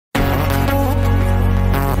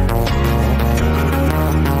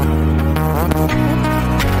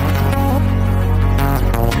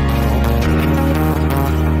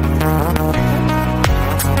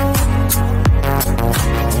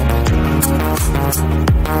Hello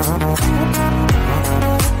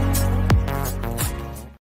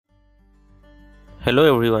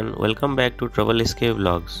everyone, welcome back to Travel Escape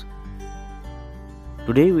Vlogs.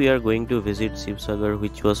 Today we are going to visit Sibsagar,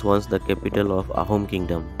 which was once the capital of Ahom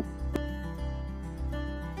kingdom.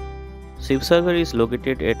 Sibsagar is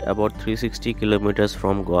located at about 360 kilometers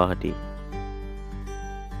from Guwahati.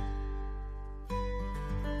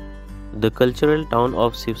 The cultural town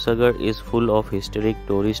of Sibsagar is full of historic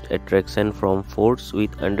tourist attractions, from forts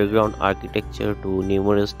with underground architecture to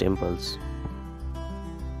numerous temples.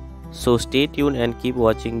 So stay tuned and keep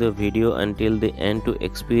watching the video until the end to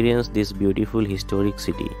experience this beautiful historic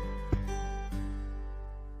city.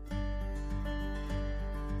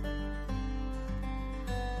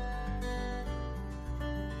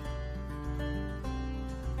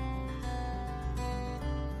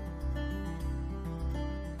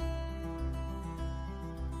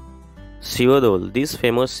 Shivadol. This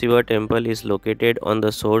famous Shiva Temple is located on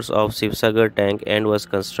the shores of Sibsagar tank and was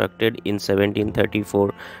constructed in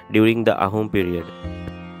 1734 during the Ahom period.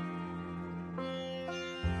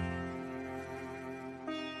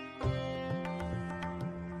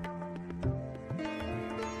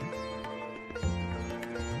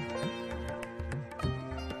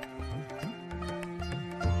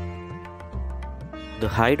 The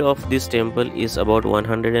height of this temple is about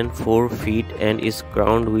 104 feet and is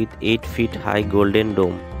crowned with 8 feet high golden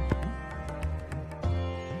dome.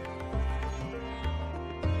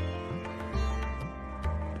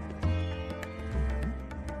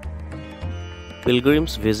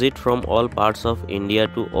 Pilgrims visit from all parts of India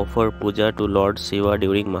to offer puja to Lord Shiva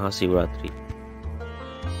during Mahashivratri.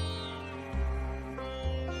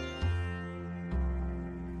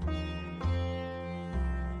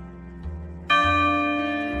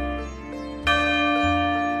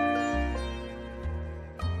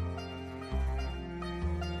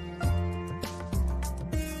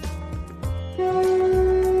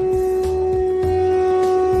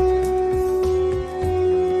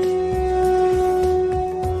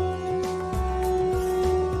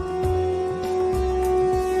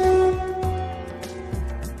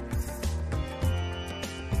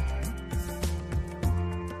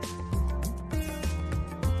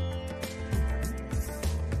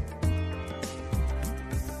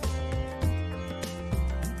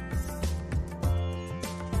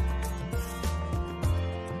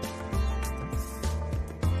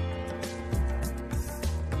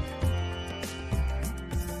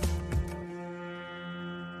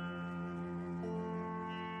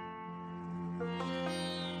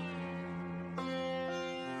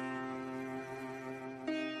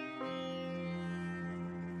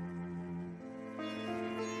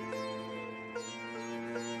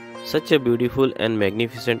 Such a beautiful and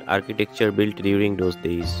magnificent architecture built during those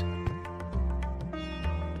days.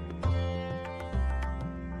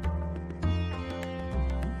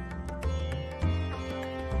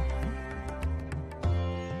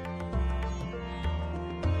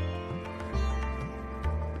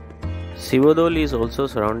 Sivadol is also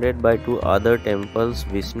surrounded by two other temples,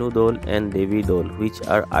 Vishnudol and Devidol, which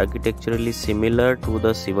are architecturally similar to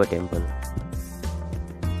the Shiva Temple.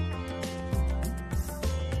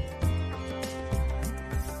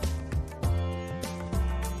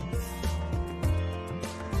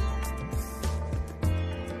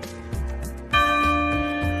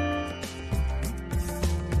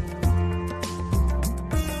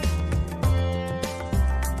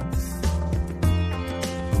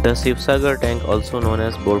 The Sibsagar tank, also known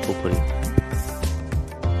as Borpukuri.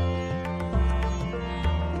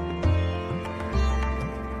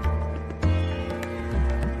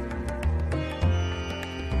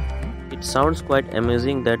 It sounds quite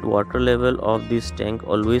amazing that water level of this tank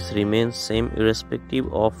always remains same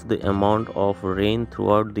irrespective of the amount of rain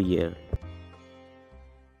throughout the year.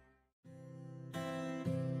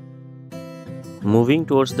 Moving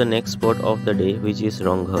towards the next spot of the day, which is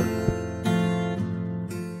Rangpur.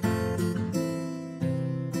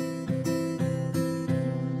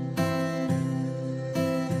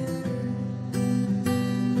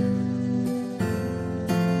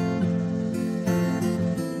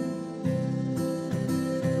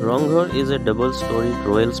 Rangpur is a double-storied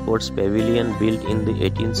royal sports pavilion built in the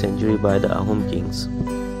 18th century by the Ahom kings.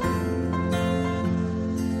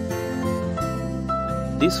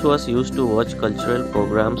 This was used to watch cultural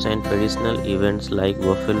programs and traditional events like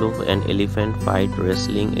buffalo and elephant fight,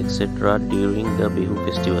 wrestling, etc. during the Bihu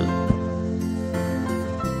festival.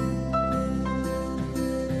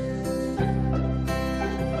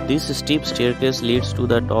 This steep staircase leads to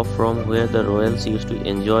the top from where the royals used to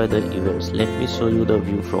enjoy the events. Let me show you the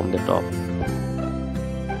view from the top.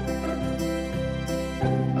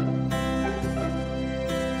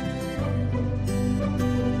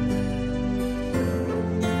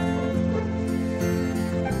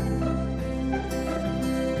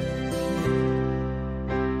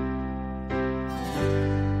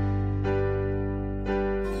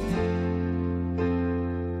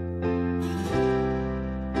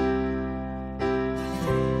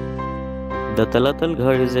 The Talatal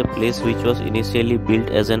Ghar is a place which was initially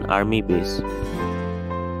built as an army base.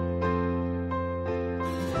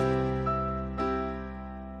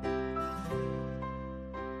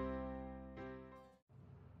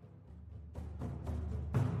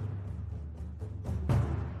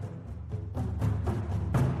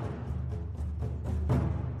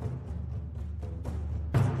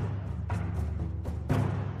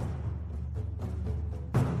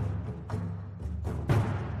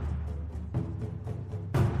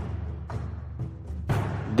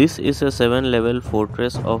 This is a 7-level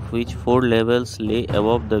fortress of which 4 levels lay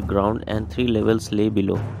above the ground and 3 levels lay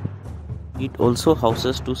below. It also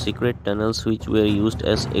houses 2 secret tunnels which were used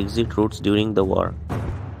as exit routes during the war.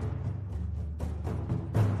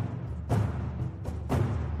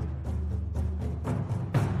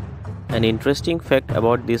 An interesting fact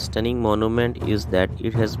about this stunning monument is that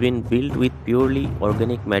it has been built with purely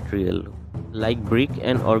organic material, like brick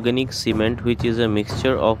and organic cement, which is a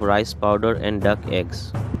mixture of rice powder and duck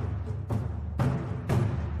eggs.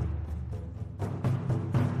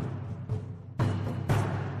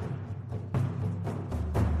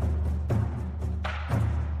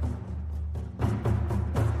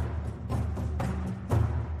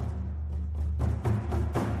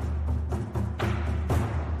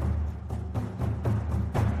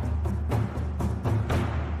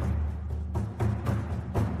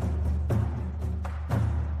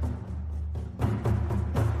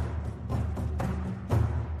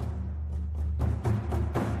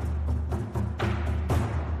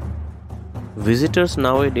 Visitors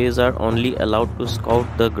nowadays are only allowed to scout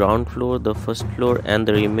the ground floor, the first floor and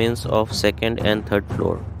the remains of second and third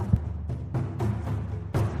floor.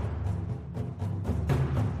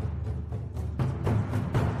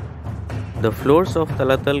 The floors of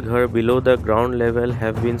Talatal Ghar below the ground level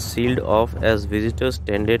have been sealed off as visitors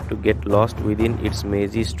tended to get lost within its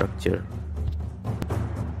mazy structure.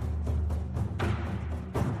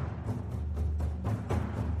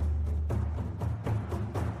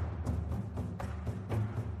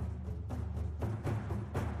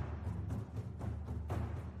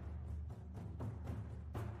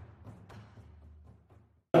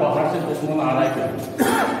 बाहर से दुश्मन आ रहा है,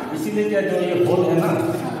 इसीलिए क्या जो ये whole है ना,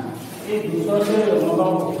 ये दूसरा से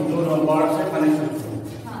मतलब बाढ़ से कनेक्शन है।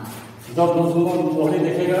 जब दुश्मन पहले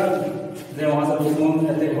देखेगा जब वहाँ से दुश्मन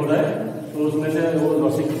अटैक हो रहा है तो उसमें से वो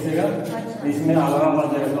रस्सी खींचेगा, इसमें अलार्म बज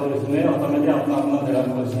जाएगा और इसमें ऑटोमेटिक अपना अपना जगह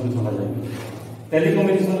पर इसमें चला जाएगा।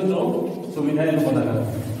 टेलीकम्युनिकेशन जो सुविधा है बना रहा है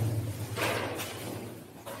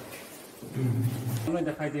हमें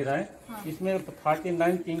दिखाई दे रहा है। इसमें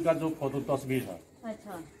 39 किंग का जो फोटो तस्वीर है,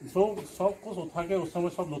 अच्छा, सब कुछ उठा के उस समय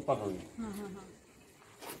सब लूटपाट हो गई।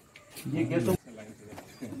 ये gate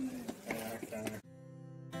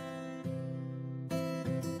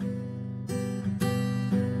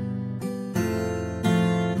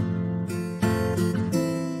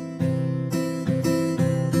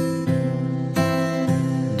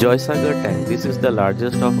Sivasagar tank. This is the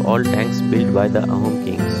largest of all tanks built by the Ahom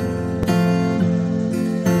kings.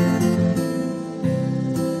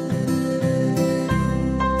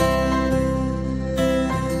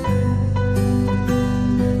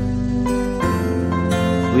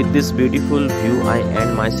 With this beautiful view, I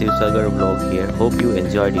end my Sibsagar vlog here. Hope you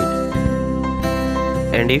enjoyed it.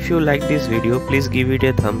 And if you like this video, please give it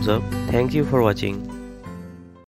a thumbs up. Thank you for watching.